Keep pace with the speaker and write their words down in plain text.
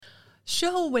شو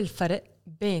هو الفرق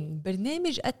بين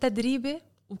برنامج التدريبي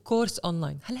وكورس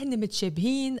أونلاين؟ هل هن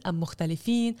متشابهين أم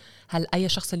مختلفين؟ هل أي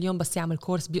شخص اليوم بس يعمل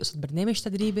كورس بيقصد برنامج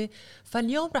تدريبي؟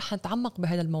 فاليوم رح نتعمق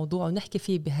بهذا الموضوع ونحكي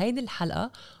فيه بهيدي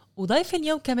الحلقة. وضيف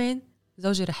اليوم كمان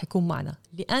زوجي رح يكون معنا،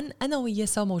 لأن أنا وياه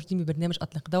سوا موجودين ببرنامج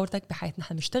أطلق دورتك، بحيث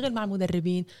نحن نشتغل مع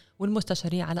المدربين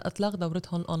والمستشارين على إطلاق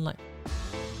دورتهم أونلاين.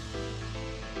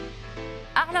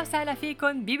 أهلا وسهلا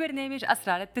فيكم ببرنامج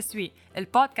أسرار التسويق،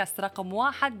 البودكاست رقم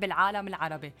 1 بالعالم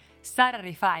العربي. سارة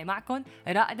الرفاعي معكم،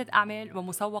 رائدة أعمال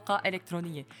ومسوقة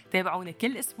إلكترونية. تابعوني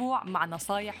كل أسبوع مع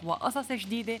نصايح وقصص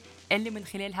جديدة اللي من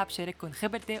خلالها بشارككم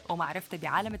خبرتي ومعرفتي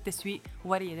بعالم التسويق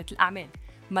وريادة الأعمال.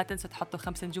 ما تنسوا تحطوا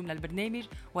 5 نجوم للبرنامج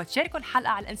وتشاركوا الحلقة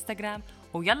على الانستغرام.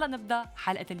 ويلا نبدأ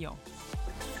حلقة اليوم.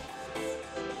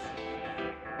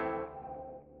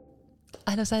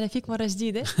 أهلا وسهلا فيك مرة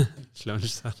جديدة. شلونك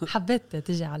سارة؟ حبيت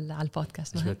تجي على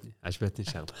البودكاست. عجبتني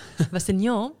شغلة. بس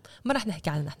اليوم ما رح نحكي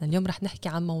عننا نحن، اليوم رح نحكي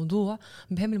عن موضوع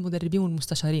بهم المدربين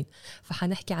والمستشارين.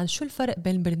 فحنحكي عن شو الفرق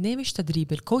بين برنامج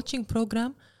تدريبي الكوتشنج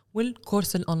بروجرام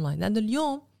والكورس الأونلاين. لأنه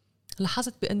اليوم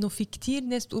لاحظت بأنه في كتير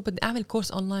ناس بتقول بدي أعمل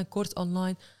كورس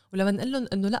أونلاين، ولما نقول لهم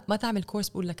أنه لا ما تعمل كورس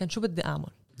بقول لك شو بدي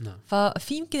أعمل. نعم.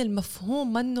 ففي يمكن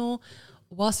المفهوم منه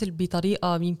واصل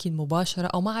بطريقة يمكن مباشرة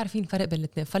أو ما عارفين فرق بين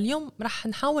الاثنين. فاليوم رح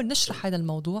نحاول نشرح هذا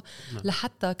الموضوع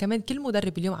لحتى كمان كل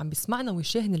مدرب اليوم عم بيسمعنا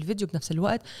ويشاهد الفيديو بنفس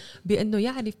الوقت بأنه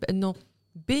يعرف بأنه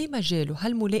بمجاله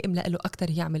هل ملائم له أكتر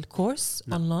يعمل كورس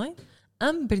أونلاين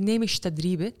أم برنامج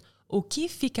تدريبي،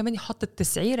 وكيف في كمان يحط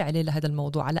التسعير عليه لهذا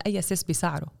الموضوع، على أي أساس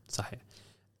بيسعره. صحيح.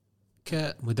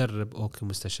 كمدرب أو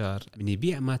كمستشار من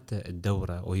يبيع مادة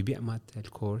الدورة أو يبيع مادة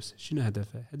الكورس، شنو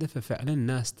هدفه؟ هدفه فعلا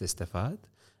الناس تستفاد،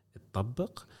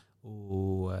 تطبق،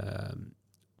 و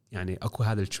يعني أكو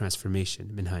هذا الترانسفورميشن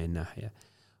من هاي الناحية.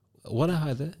 ورا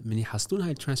هذا من يحصلون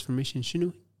هاي الترانسفورميشن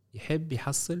شنو؟ يحب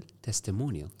يحصل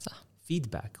تستيمونيال، صح،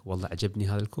 فيدباك، والله عجبني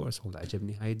هذا الكورس، والله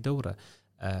عجبني هاي الدورة.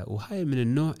 وهاي من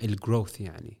النوع الجروث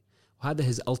يعني. وهذا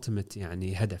هيز ultimate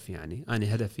يعني هدف. يعني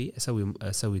أنا هدفي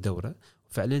أسوي دورة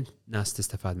وفعلا ناس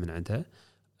تستفاد من عندها،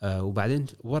 وبعدين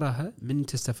وراها من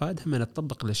تستفاد هم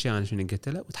تطبق الأشياء أنا شنو قلت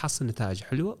لها وتحصل نتائج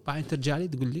حلوة. بعدين ترجع لي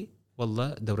تقول لي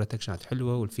والله دورتك كانت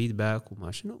حلوة والفيدباك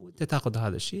وما شنو، وأنت تأخذ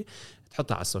هذا الشيء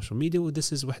تحطه على السوشيال ميديا.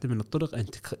 ودس واحدة من الطرق أن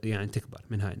يعني تكبر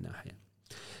من هاي الناحية.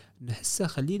 هسه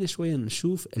خلينا شوية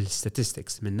نشوف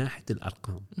الستاتستكس من ناحية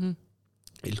الأرقام.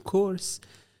 الكورس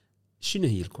شنو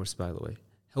هي الكورس باي ذا واي؟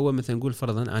 هو مثلا نقول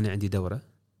فرضا أنا عندي دورة،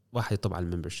 واحد طبعا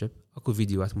الممبرشيب، أكو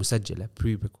فيديوهات مسجلة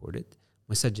pre-recorded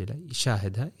مسجلة،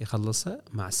 يشاهدها يخلصها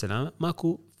مع السلامة.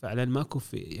 ماكو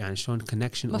في يعني شلون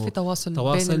كونكشن، ما في تواصل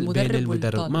بين المدرب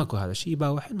والطالب. ماكو هذا الشيء.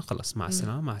 واحد خلص مع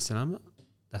السلامة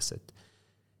that's it.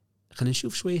 خلينا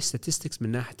نشوف شوية statistics من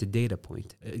ناحية الداتا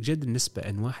بوينت. جد النسبة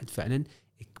أن واحد فعلا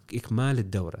إكمال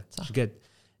الدورة قد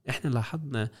إحنا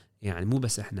لاحظنا، يعني مو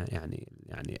بس إحنا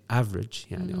يعني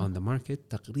average يعني on the market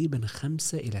تقريبا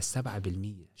 5 إلى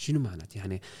 7%. شنو معناته؟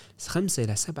 يعني 5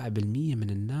 إلى 7% من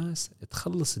الناس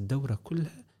تخلص الدورة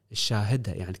كلها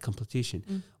الشاهدة يعني completion.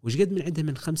 وش قد من عندهم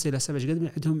من 5 إلى 7 قد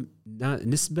من عندهم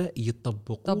نسبة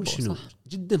يطبقون شنو؟ صح.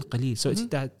 جدا قليل.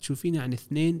 أنت تشوفين يعني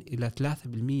 2 إلى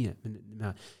 3%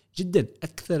 من جدا.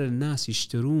 أكثر الناس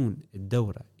يشترون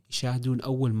الدورة يشاهدون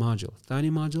أول ماجل ثاني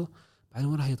ماجل، بعدين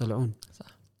وراها يطلعون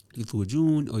صح،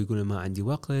 يفوجون أو يقولون ما عندي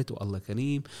وقت والله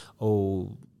كريم أو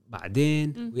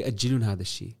بعدين ويأجلون هذا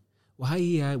الشيء.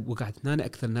 وهي وقعت هنا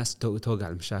أكثر ناس توقع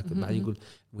المشاكل. بعدين يقول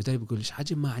المدرب يقول إيش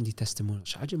عجب ما عندي تستمون،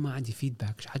 إيش عجب ما عندي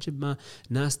فيدباك، إيش عجب ما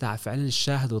ناس تعرف فعلا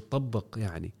الشاهد وتطبق.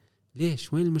 يعني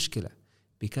ليش؟ وين المشكلة؟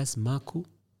 because ماكو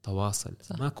تواصل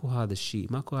صح. ماكو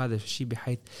هذا الشيء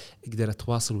بحيث اقدر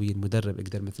اتواصل ويا المدرب،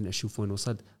 اقدر مثلا اشوف وين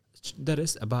وصلت،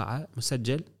 درس اباعه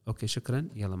مسجل اوكي شكرا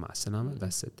يلا مع السلامه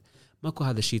بس. ماكو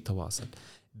هذا الشيء تواصل.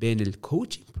 بين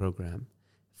الكوتشنج بروجرام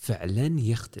فعلا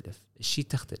يختلف الشيء،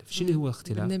 تختلف. شنو هو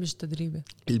اختلاف؟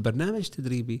 البرنامج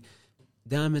التدريبي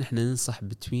دائما احنا ننصح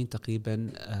بتوين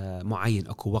تقريبا معين.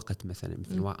 اكو وقت مثلا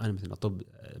انا مثلا اطب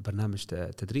برنامج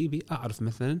تدريبي، اعرف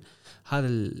مثلا هذا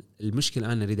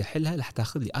المشكله انا اريد احلها راح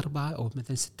تاخذ لي 4 أو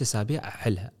مثلا 6 أسابيع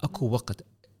احلها. اكو وقت،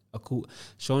 اكو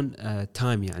شلون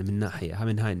تايم يعني من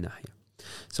هاي الناحيه.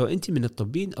 انت من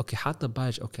الطبين اوكي حاطه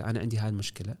ببالك اوكي انا عندي هاي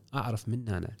المشكله، اعرف من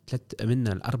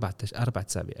 4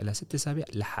 أسابيع الى 6 أسابيع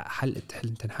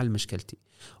تنحل مشكلتي.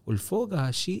 والفوق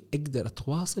هالشيء اقدر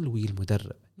اتواصل ويا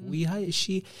المدرب. وهاي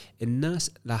الشيء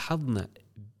الناس لاحظنا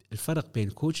الفرق بين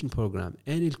كوتشنج بروجرام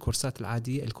يعني الكورسات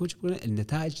العاديه. الكوتشنج بروجرام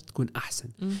النتائج تكون احسن.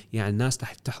 يعني الناس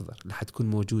راح تحضر، راح تكون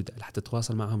موجوده، راح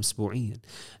تتواصل معهم اسبوعيا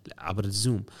عبر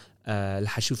الزوم.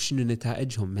 راح اشوف شنو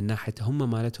نتائجهم من ناحيه هم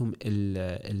مالتهم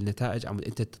النتائج، عم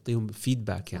انت تعطيهم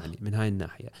فيدباك يعني من هاي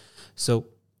الناحيه.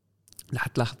 راح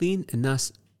تلاحظين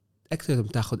الناس اكثر من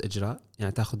تاخذ اجراء،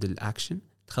 يعني تاخذ الاكشن،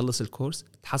 تخلص الكورس،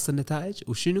 تحصل نتائج،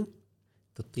 وشنو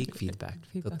تعطيك فيدباك،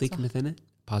 تعطيك مثلا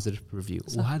بوزيتيف ريفيو.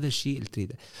 وهذا الشيء اللي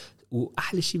تريده.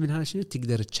 واحلى شيء من هذا شنو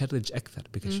تقدر تشرج اكثر،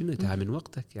 بكل شنو انت من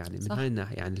وقتك يعني من هاي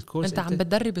الناحيه. يعني الكورس انت عم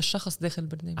بتدرب الشخص داخل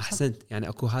البرنامج. احسنت، يعني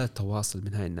اكو هذا التواصل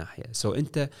من هاي الناحيه.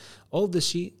 انت all the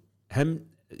شيء هم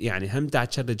دا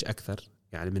تشرج اكثر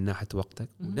يعني من ناحيه وقتك،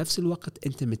 ونفس الوقت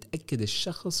انت متاكد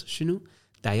الشخص شنو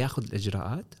دا ياخذ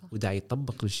الاجراءات ودا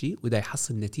يطبق الشيء ودا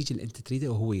يحصل النتيجه اللي انت تريدها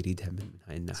وهو يريدها من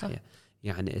هاي الناحيه.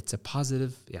 يعني it's a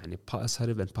positive، يعني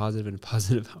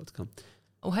positive outcome.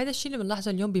 وهذا الشيء اللي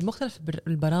بنلاحظه اليوم بمختلف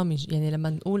البرامج. يعني لما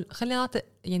نقول خلينا نعطي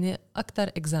يعني اكثر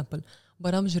اكزامبل،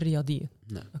 برامج الرياضيه.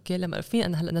 نعم. اوكي، لما فيني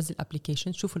انا هلا انزل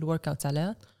ابلكيشن، شوف الورك اوت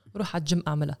عليها، روح على الجيم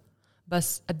اعملها،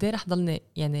 بس قد ايه رح ضلني؟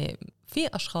 يعني في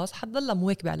اشخاص حتضلها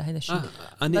مواكبه على هذا الشيء.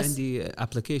 انا عندي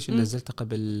ابلكيشن نزلته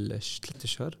قبل 3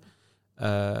 أشهر،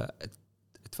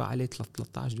 ادفع عليه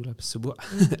 $13 بالاسبوع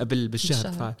قبل بالشهر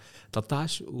ادفع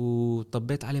 13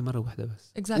 وطبيت عليه مره واحده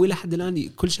بس. ولا حد الان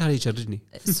كل شهر يشرجني.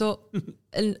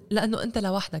 لانه انت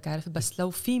لوحدك عارف. بس لو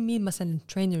في مين مثلا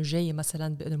ترينر جاي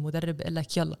مثلا بانه المدرب بيقول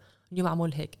لك يلا اليوم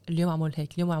اعمل هيك، اليوم اعمل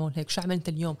هيك، اليوم اعمل هيك، شو عملت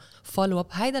اليوم؟ فولو اب.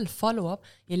 هذا الفولو اب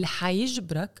اللي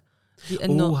حيجبرك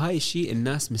بانه وهاي الشيء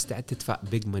الناس مستعده تدفع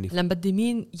بيج ماني. لما بدي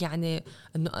مين يعني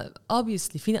انه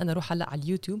obviously فيني انا اروح هلا على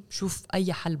اليوتيوب شوف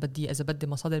اي حل بدي اذا بدي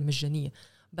مصادر مجانيه.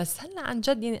 بس هلا عن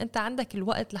جد يعني انت عندك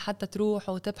الوقت لحتى تروح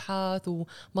وتبحث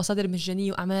ومصادر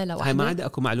مجانيه واعمالها هاي ما عندك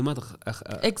اكو معلومات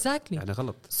exactly. يعني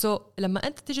غلط. لما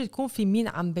انت تيجي تكون في مين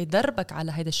عم بيدربك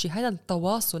على هذا الشيء، هذا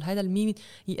التواصل، هذا المين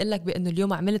يقول لك بانه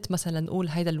اليوم عملت مثلا نقول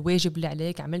هذا الواجب اللي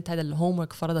عليك، عملت هذا الهوم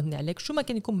ورك فرضا عليك، شو ما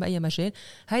كان يكون باي مجال،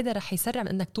 هذا رح يسرع من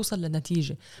انك توصل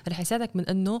للنتيجه، رح يساعدك من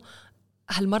انه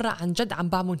هالمرة عن جد عم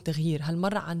بعمل تغيير،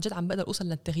 هالمرة عن جد عم بقدر أوصل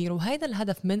للتغيير. وهذا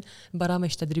الهدف من برامج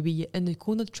تدريبية، إنه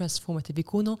يكونوا transformative،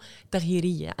 يكونوا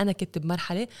تغييرية. أنا كنت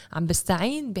بمرحلة عم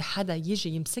بستعين بحدا يجي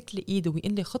يمسك لي إيده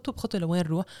ويقول لي خطوة بخطوة لوين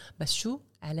روح، بس شو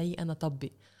علي أنا طبق.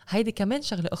 هيدي كمان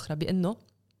شغلة أخرى، بأنه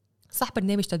صح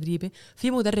برنامج تدريبي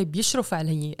في مدرب يشرف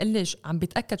علي اللي عم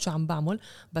بيتأكد شو عم بعمل،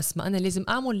 بس ما أنا لازم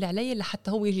أعمل اللي علي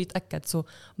لحتى هو يجي يتأكد.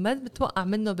 ما بتوقع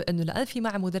منه بأنه لأن في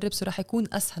معي مدرب راح يكون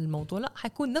أسهل الموضوع. لا،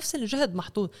 حيكون نفس الجهد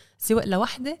محطوط سواء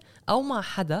لوحدة أو مع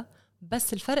حدا،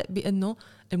 بس الفرق بأنه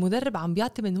المدرب عم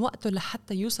بيعطي من وقته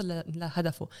لحتى يوصل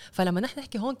لهدفه. فلما نحن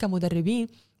نحكي هون كمدربين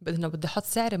بأنه بدي أحط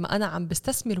سعر، ما أنا عم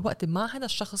بستثمر وقتي مع هذا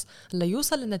الشخص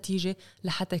ليوصل للنتيجة،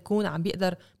 لحتى يكون عم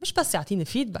بيقدر مش بس يعطيني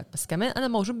فيدباك، بس كمان أنا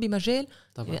موجود بمجال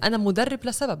يعني أنا مدرب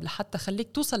لسبب، لحتى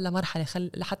خليك توصل لمرحلة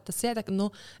لحتى تساعدك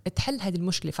أنه تحل هذه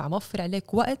المشكلة. فعم أوفر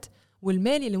عليك وقت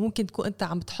والمال اللي ممكن تكون أنت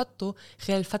عم تحطه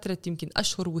خلال فترة يمكن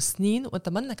أشهر وسنين وأنت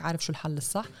منك عارف شو الحل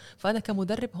الصح. فأنا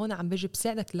كمدرب هون عم بيجي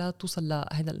بساعدك لا توصل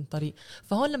لهذا الطريق.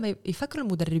 فهون لما يفكروا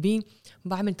المدربين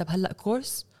بعمل طب هلأ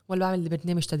كورس ولا بعمل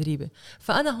برنامج تدريبي،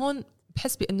 فأنا هون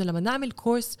بحس بأنه لما نعمل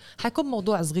كورس حيكون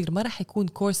موضوع صغير، ما رح يكون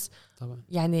كورس طبعا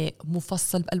يعني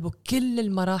مفصل بقلبه كل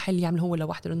المراحل اللي يعمل هو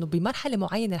لوحده، لأنه بمرحلة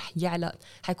معينة رح يعلق،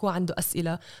 حيكون عنده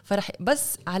أسئلة، فرح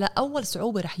بس على أول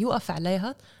صعوبة رح يوقف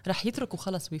عليها رح يترك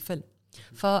وخلص ويفل.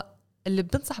 فاللي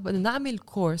بننصح بأنه نعمل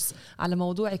كورس على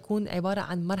موضوع يكون عبارة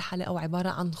عن مرحلة أو عبارة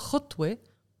عن خطوة.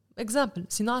 example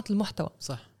صناعة المحتوى،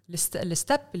 صح،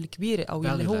 الستيب الكبيرة أو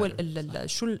اللي هو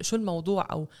شو الموضوع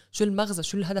أو شو المغزى،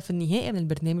 شو الهدف النهائي من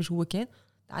البرنامج، هو كان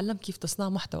تعلم كيف تصنع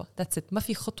محتوى. that's it. ما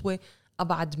في خطوة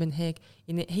أبعد من هيك،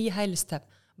 يعني هي هاي الستيب.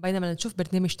 بينما نشوف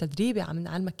برنامج تدريبي عم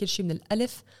نعلمك كل شيء من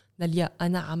الألف للياء،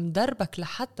 أنا عم دربك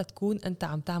لحتى تكون أنت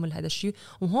عم تعمل هذا الشيء.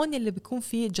 وهون اللي بيكون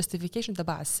فيه justification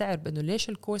تبع السعر، بأنه ليش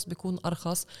الكورس بيكون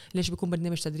أرخص، ليش بيكون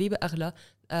برنامج تدريبي أغلى،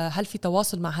 هل في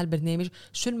تواصل مع هالبرنامج،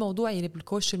 شو الموضوع يلي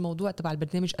بالكورس، شو الموضوع تبع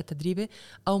البرنامج التدريبي،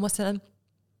 أو مثلا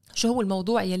شو هو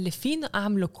الموضوع يلي فينا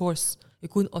أعمله كورس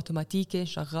يكون أوتوماتيكي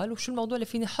شغال، وشو الموضوع اللي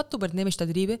فيني أحطه برنامج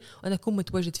تدريبي وأنا أكون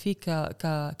متواجد فيه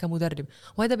كمدرب.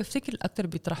 وهذا بفتكر أكتر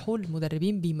بيطرحوه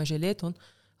المدربين بمجالاتهم،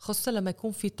 خصوصا لما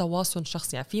يكون في تواصل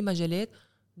شخصي. يعني في مجالات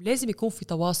لازم يكون في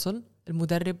تواصل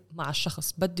المدرب مع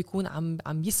الشخص، بده يكون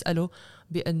عم يسأله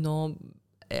بأنه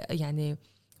يعني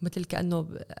مثل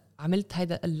كأنه عملت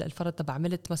هذا الفرض تبع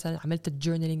عملت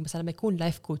الجورنالينج مثلا، لما يكون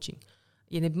لايف كوتشنج.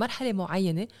 يعني بمرحلة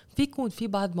معينة في يكون في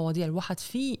بعض مواضيع الواحد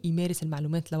في يمارس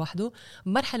المعلومات لوحده،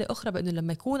 مرحلة أخرى بأنه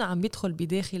لما يكون عم يدخل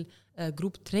بداخل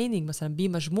جروب تريننج مثلا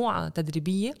بمجموعة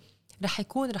تدريبية،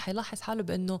 رح يلاحظ حاله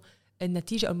بأنه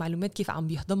النتيجة أو المعلومات كيف عم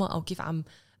بيهضمها أو كيف عم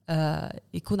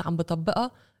يكون عم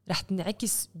بطبقها رح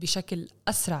تنعكس بشكل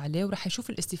أسرع عليه، ورح يشوف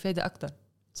الاستفادة أكتر.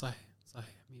 صح 100%.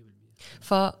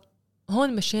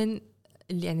 فهون مشان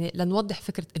يعني لنوضح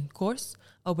فكرة الكورس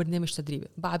أو برنامج تدريبي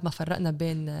بعد ما فرقنا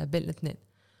بين الاثنين.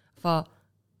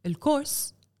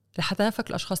 فالكورس لحتى نفك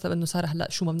الاشخاص لانه صار هلا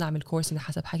شو ما بنعمل كورس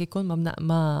حسب حكيكم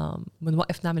ما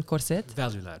بنوقف نعمل كورسات.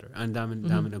 فاليو لادر انا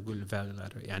دائما اقول فاليو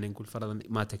لادر، يعني نقول فرضا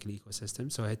ما تكلي ايكو سيستم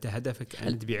سو انت هدفك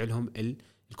ان تبيع لهم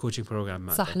الكوتشنج بروجرام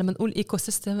مالك. صح. لما نقول ايكو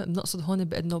سيستم بنقصد هون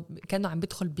بانه كانه عم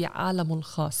بيدخل بعالمه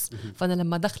الخاص. فانا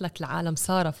لما دخلك العالم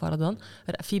ساره فرضا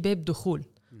في باب دخول.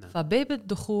 فباب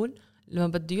الدخول لما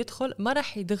بده يدخل ما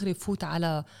راح يدغري يفوت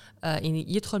على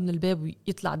يعني يدخل من الباب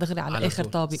ويطلع دغري على اخر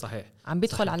طابق. صحيح. عم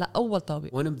بيدخل صحيح. على اول طابق.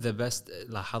 one of the best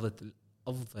لاحظت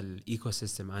افضل ايكو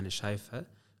سيستم انا شايفها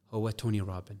هو توني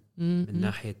روبن من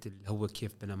ناحيه هو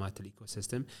كيف بنمات الايكو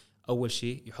سيستم. اول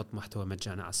شيء يحط محتوى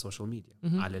مجاني على السوشيال ميديا،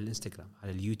 على الانستغرام،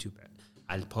 على اليوتيوب،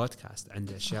 على البودكاست،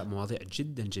 عنده اشياء مواضيع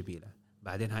جدا جميله.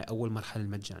 بعدين هاي اول مرحله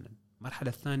مجانا. المرحله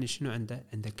الثانيه شنو عنده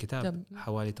كتاب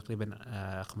حوالي تقريبا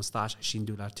 15-20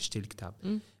 دولار تشتري الكتاب.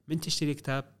 من تشتري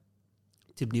كتاب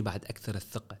تبني بعد اكثر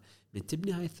الثقه. من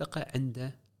تبني هاي الثقه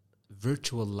عنده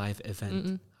virtual live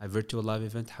event. هاي virtual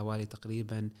live event حوالي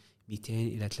تقريبا 200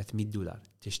 إلى 300 دولار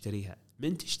تشتريها.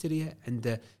 من تشتريها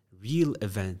عنده real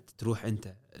event تروح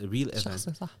انت real event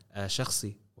شخصي. صح.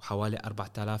 شخصي وحوالي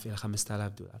 4000 إلى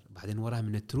 5000 دولار. بعدين وراها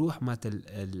من تروح مات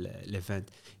الايفنت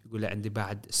يقول له عندي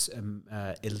بعد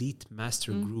elite master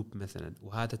group مثلا،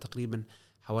 وهذا تقريبا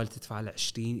حوالي تدفع له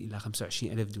 20 إلى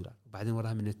 25 ألف دولار. وبعدين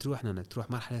وراها من تروح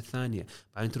مرحلة ثانية،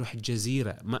 بعدين تروح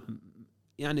الجزيرة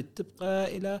يعني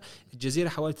تبقى إلى الجزيرة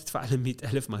حوالي تدفع له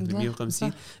 100,000 ما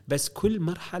 150. بس كل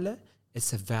مرحلة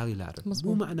it's a value ladder.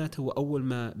 مو معناته هو أول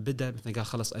ما بدأ مثلا قال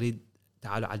خلص أريد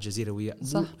تعالوا على الجزيرة ويا.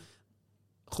 صح.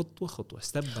 خطوة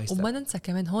ستيب باي ستيب. وما ننسى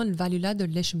كمان هون الفاليو لادر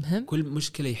ليش مهم. كل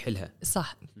مشكلة يحلها.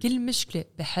 صح. كل مشكلة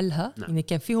بحلها. نعم. يعني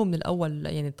كان فيهم من الأول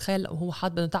يعني تخيل هو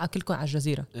حاط بدنا تعال كلكم على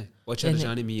الجزيرة.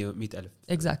 وشرجاني 100,000.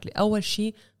 exactly. أول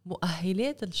شيء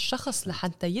مؤهلات الشخص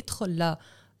لحتى يدخل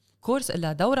لكورس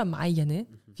إلا دورة معينة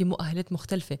في مؤهلات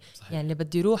مختلفة. صحيح. يعني اللي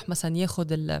بدي يروح مثلا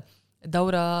ياخد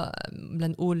الدورة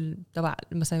لنقول تبع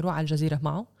مثلا يروح على الجزيرة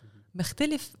معه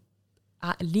مختلف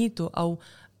عقليته أو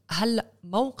هلا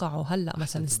موقعه هلا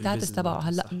مثلا ستاتس تبعه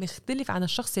هلا مختلف عن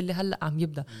الشخص اللي هلا عم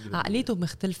يبدا. عقليته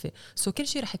مختلفه. كل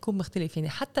شيء رح يكون مختلف. يعني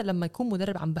حتى لما يكون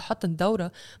مدرب عم بحط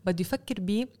الدوره بده يفكر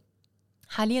ب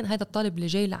حاليا هذا الطالب اللي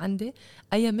جاي لعندي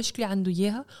اي مشكله عنده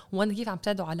اياها وانا كيف عم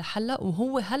ساعده على حلها،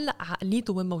 وهو هلا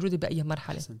عقليته وين موجوده باي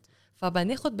مرحله.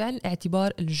 فبناخذ بعين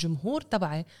الاعتبار الجمهور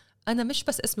تبعي. انا مش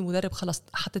بس اسمي مدرب خلص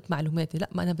حطت معلوماتي، لا،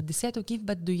 ما انا بدي ساعده كيف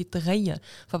بده يتغير.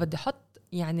 فبدي احط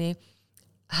يعني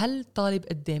هل طالب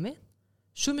قدامي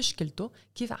شو مشكلته،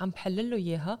 كيف عم بحلل له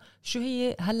اياها، شو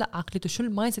هي هلا عقلته، شو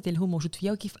المايند سيت اللي هو موجود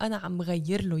فيها، وكيف انا عم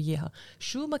غير له اياها.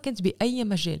 شو ما كنت باي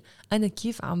مجال انا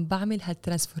كيف عم بعمل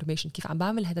هالترانسفورميشن، كيف عم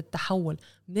بعمل هذا التحول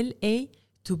من الاي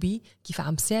تو بي، كيف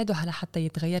عم ساعده على حتى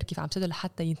يتغير، كيف عم ساعده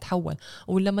لحتى يتحول.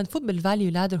 ولما نفوت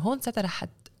بالفاليو لادر هون ساعتها رح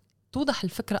توضح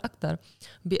الفكرة أكتر،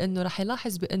 بأنه رح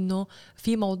يلاحظ بأنه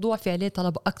في موضوع في عليه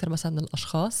طلب أكتر مثلا من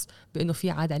الأشخاص، بأنه في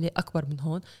عاد عليه أكبر من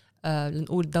هون.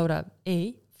 لنقول دورة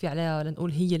A في عليها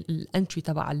لنقول هي الانتري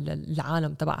تبع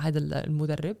العالم تبع هذا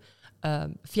المدرب،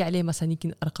 في عليه مثلا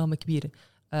يمكن أرقام كبيرة،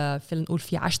 في لنقول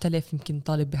في 10,000 يمكن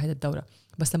طالب بهذا الدورة.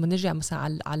 بس لما نرجع مثلا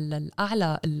على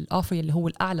الأعلى الأوفر اللي هو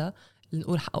الأعلى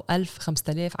لنقول حقه 1000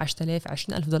 5000 10,000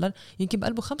 20,000 دولار، يمكن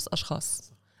بقلبه 5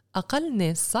 أشخاص. أقل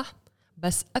ناس صح،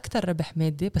 بس أكتر ربح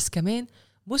مادي، بس كمان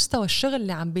مستوى الشغل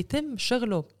اللي عم بيتم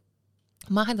شغله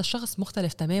مع هذا الشخص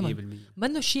مختلف تماما. ما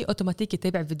انه شيء اوتوماتيكي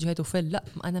تابع فيديوهات وفيل، لا،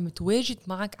 انا متواجد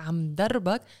معك عم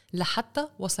دربك لحتى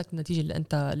وصلك النتيجه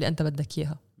اللي انت بدك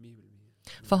اياها.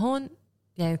 فهون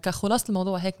يعني كخلاصه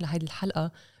الموضوع هيك لهيدي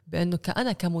الحلقه، بانه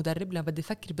كأنا كمدرب لما بدي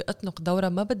افكر باطلق دوره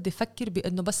ما بدي افكر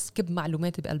بانه بس كب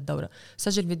معلوماتي بقلب دوره،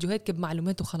 سجل فيديوهات كب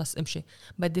معلومات وخلص امشي.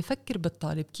 بدي افكر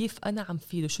بالطالب كيف انا عم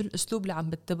فيده، شو الاسلوب اللي عم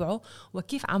بتبعه،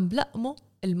 وكيف عم بلقمه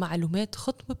المعلومات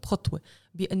خطوه بخطوه،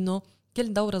 بانه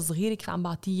كل دورة صغيرة كيف عم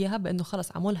بعطيه إياها، بأنه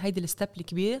خلص عمول هيدي الستيب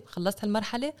الكبيرة، خلصت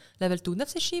هالمرحلة ليفل 2.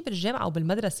 نفس الشيء بالجامعة أو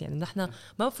بالمدرسة. يعني نحن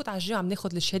ما بفوت على الجامعة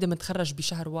بناخد الشهادة بنتخرج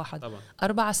بشهر واحد طبعا.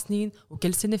 4 سنين،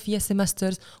 وكل سنة فيها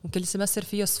سيمسترز، وكل سيمستر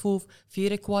فيها صفوف، في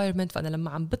ريكوايرمنت. فأنا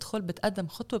لما عم بدخل بتقدم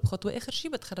خطوة بخطوة، آخر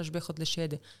شيء بتخرج باخد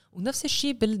الشهادة. ونفس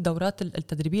الشيء بالدورات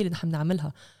التدريبية اللي نحن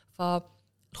بنعملها.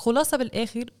 فالخلاصة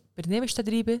بالآخر برنامج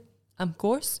تدريبي أم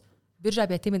كورس بيرجع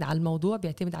بيعتمد على الموضوع،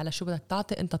 بيعتمد على شو بدك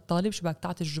تعطي انت الطالب، شو بدك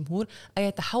تعطي الجمهور،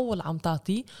 اي تحول عم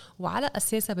تعطيه، وعلى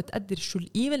اساسها بتقدر شو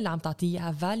القيمه اللي عم تعطيه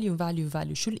اياها،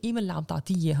 فاليو شو القيمه اللي عم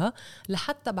تعطيه اياها،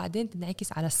 لحتى بعدين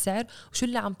تنعكس على السعر، وشو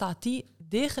اللي عم تعطيه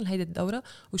داخل هيدي الدوره،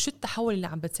 وشو التحول اللي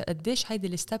عم بتساعد، قديش هيدي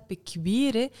الستيب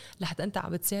كبيره لحتى انت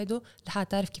عم بتساعده لحتى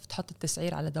تعرف كيف تحط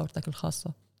التسعير على دورتك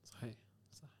الخاصه. صحيح.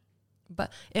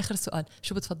 اخر سؤال،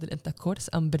 شو بتفضل انت، كورس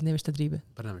ام برنامج تدريبي؟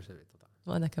 برنامج تدريبي طبعا.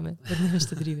 وانا كمان برنامج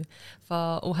تدريبي.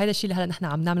 وهذا الشيء اللي هلا نحن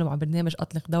عم نعمله مع برنامج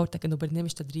اطلق دورتك، انه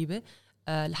برنامج تدريبي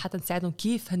لحتى نساعدهم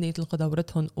كيف هن يطلقوا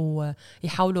دورتهم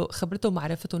ويحاولوا خبرتهم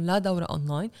ومعرفتهم لا دورة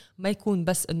اونلاين، ما يكون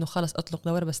بس انه خلص اطلق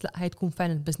دورة بس، لا هي تكون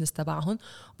فعلا البزنس تبعهم.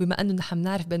 وبما انه نحن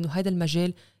نعرف بانه هذا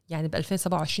المجال يعني ب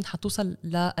 2027 حتوصل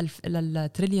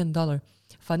للتريليون دولار،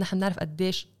 فنحن نعرف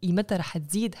قديش قيمتها رح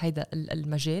تزيد هيدا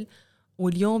المجال.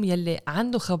 واليوم يلي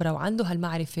عنده خبرة وعنده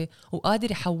هالمعرفة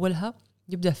وقادر يحولها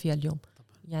يبدأ فيها اليوم.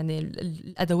 يعني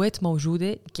الأدوات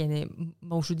موجودة، يعني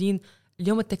موجودين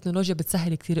اليوم. التكنولوجيا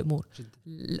بتسهل كثير أمور جدا.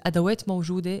 الأدوات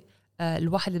موجودة.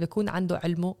 الواحد اللي بيكون عنده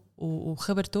علمه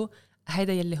وخبرته،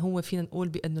 هذا يلي هو فينا نقول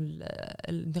بأنه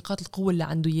النقاط القوة اللي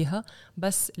عنده إياها،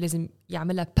 بس لازم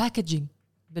يعملها باكجينج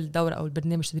بالدورة أو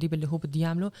البرنامج التدريبي اللي هو بده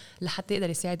يعمله لحتى يقدر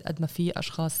يساعد قد ما فيه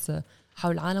أشخاص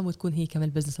حول العالم وتكون هي كمان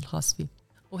البزنس الخاص فيه.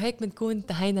 وهيك بنكون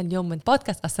انتهينا اليوم من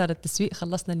بودكاست أسرار التسويق.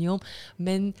 خلصنا اليوم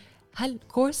من هل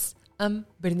كورس أم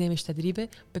برنامج تدريبي.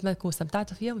 بتمنى تكونوا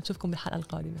استمتعتوا فيها ونشوفكم بالحلقة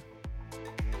القادمة.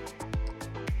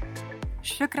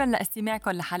 شكرا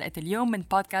لاستماعكم لحلقة اليوم من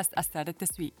بودكاست أسرار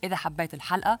التسويق. إذا حبيتوا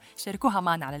الحلقة شاركوها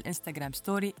معنا على الانستغرام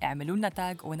ستوري، اعملوا لنا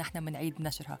تاج ونحن منعيد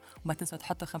نشرها، وما تنسوا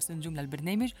تحطوا 5 نجوم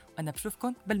للبرنامج. وأنا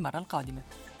بشوفكم بالمرة القادمة.